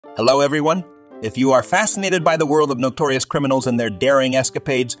Hello, everyone. If you are fascinated by the world of notorious criminals and their daring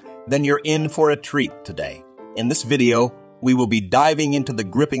escapades, then you're in for a treat today. In this video, we will be diving into the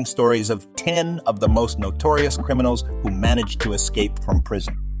gripping stories of 10 of the most notorious criminals who managed to escape from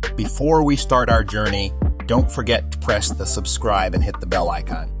prison. Before we start our journey, don't forget to press the subscribe and hit the bell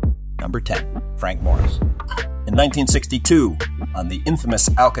icon. Number 10, Frank Morris. In 1962, on the infamous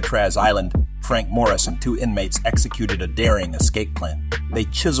Alcatraz Island, Frank Morris and two inmates executed a daring escape plan. They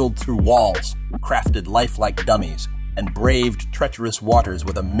chiseled through walls, crafted lifelike dummies, and braved treacherous waters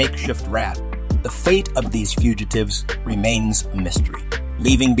with a makeshift raft. The fate of these fugitives remains a mystery,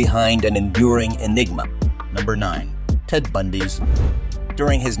 leaving behind an enduring enigma. Number 9, Ted Bundy's.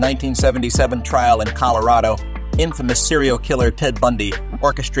 During his 1977 trial in Colorado, infamous serial killer Ted Bundy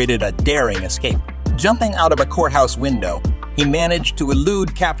orchestrated a daring escape. Jumping out of a courthouse window, he managed to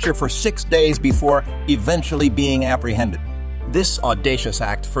elude capture for 6 days before eventually being apprehended. This audacious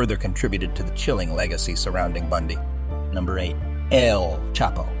act further contributed to the chilling legacy surrounding Bundy. Number 8, El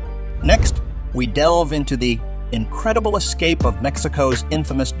Chapo. Next, we delve into the incredible escape of Mexico's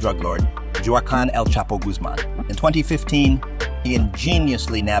infamous drug lord, Joaquin El Chapo Guzman. In 2015, he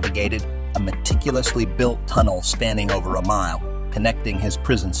ingeniously navigated a meticulously built tunnel spanning over a mile, connecting his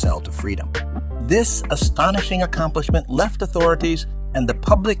prison cell to freedom. This astonishing accomplishment left authorities and the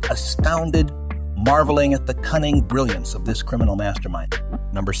public astounded, marveling at the cunning brilliance of this criminal mastermind.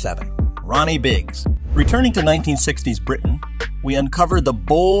 Number 7, Ronnie Biggs. Returning to 1960s Britain, we uncovered the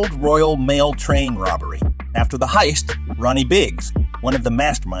bold Royal Mail train robbery. After the heist, Ronnie Biggs, one of the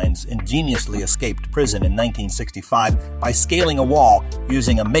masterminds, ingeniously escaped prison in 1965 by scaling a wall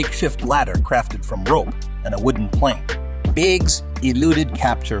using a makeshift ladder crafted from rope and a wooden plank. Biggs eluded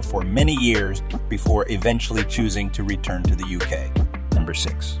capture for many years before eventually choosing to return to the UK. Number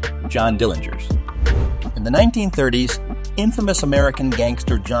 6, John Dillinger's. In the 1930s, infamous American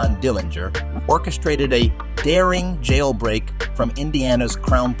gangster John Dillinger orchestrated a daring jailbreak from Indiana's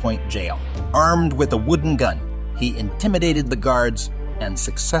Crown Point Jail. Armed with a wooden gun, he intimidated the guards and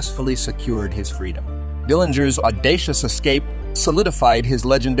successfully secured his freedom. Dillinger's audacious escape solidified his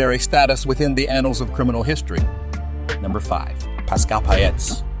legendary status within the annals of criminal history. Number 5, Pascal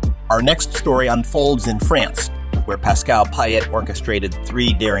Payet's. Our next story unfolds in France, where Pascal Payet orchestrated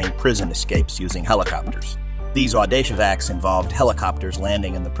 3 daring prison escapes using helicopters. These audacious acts involved helicopters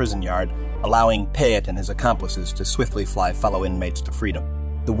landing in the prison yard, allowing Payet and his accomplices to swiftly fly fellow inmates to freedom.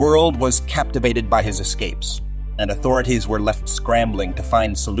 The world was captivated by his escapes, and authorities were left scrambling to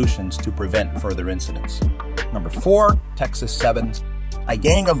find solutions to prevent further incidents. Number 4, Texas 7's. A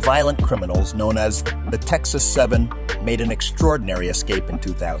gang of violent criminals known as the Texas 7 made an extraordinary escape in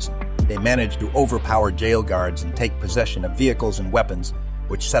 2000. They managed to overpower jail guards and take possession of vehicles and weapons,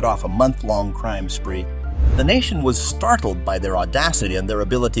 which set off a month-long crime spree. The nation was startled by their audacity and their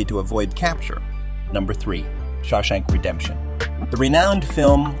ability to avoid capture. Number 3, Shawshank Redemption. The renowned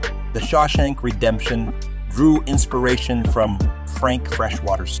film The Shawshank Redemption drew inspiration from Frank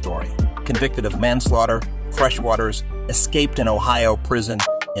Freshwater's story. Convicted of manslaughter, Freshwaters escaped an Ohio prison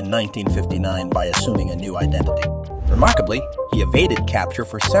in 1959 by assuming a new identity. Remarkably, he evaded capture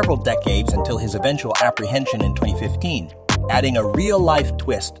for several decades until his eventual apprehension in 2015, adding a real-life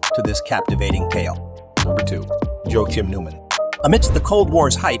twist to this captivating tale. Number 2, Joachim Neumann. Amidst the Cold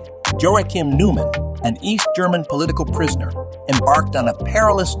War's height, Joachim Neumann, an East German political prisoner, embarked on a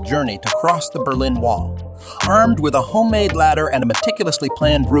perilous journey to cross the Berlin Wall. Armed with a homemade ladder and a meticulously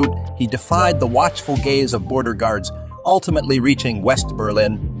planned route, he defied the watchful gaze of border guards, ultimately reaching West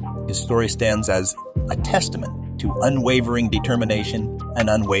Berlin. His story stands as a testament to unwavering determination and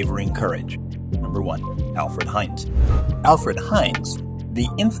unwavering courage. Number 1, Alfred Hines. Alfred Hines, the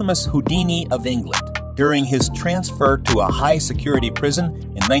infamous Houdini of England. During his transfer to a high-security prison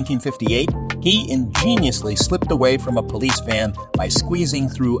in 1958, he ingeniously slipped away from a police van by squeezing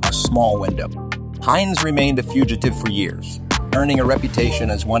through a small window. Hines remained a fugitive for years, earning a reputation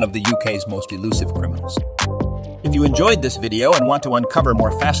as one of the UK's most elusive criminals. If you enjoyed this video and want to uncover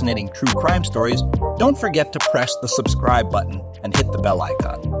more fascinating true crime stories, don't forget to press the subscribe button and hit the bell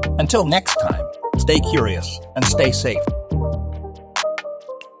icon. Until next time, stay curious and stay safe.